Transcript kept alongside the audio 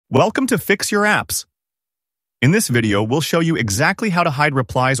Welcome to Fix Your Apps. In this video, we'll show you exactly how to hide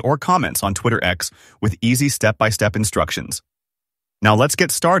replies or comments on Twitter X with easy step-by-step instructions. Now let's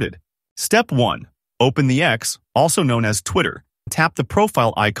get started. Step 1. Open the X, also known as Twitter. Tap the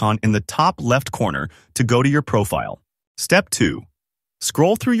profile icon in the top left corner to go to your profile. Step 2.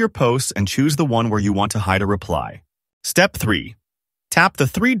 Scroll through your posts and choose the one where you want to hide a reply. Step 3. Tap the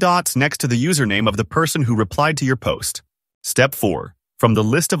three dots next to the username of the person who replied to your post. Step 4. From the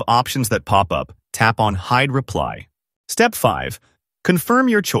list of options that pop up, tap on Hide Reply. Step 5. Confirm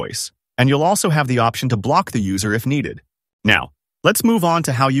your choice, and you'll also have the option to block the user if needed. Now, let's move on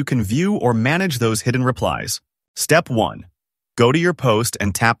to how you can view or manage those hidden replies. Step 1. Go to your post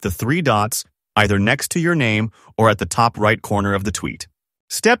and tap the three dots either next to your name or at the top right corner of the tweet.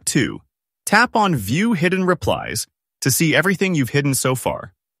 Step 2. Tap on View Hidden Replies to see everything you've hidden so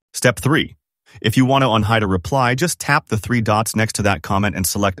far. Step 3. If you want to unhide a reply, just tap the three dots next to that comment and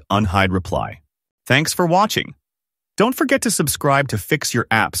select Unhide Reply. Thanks for watching. Don't forget to subscribe to Fix Your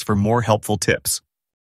Apps for more helpful tips.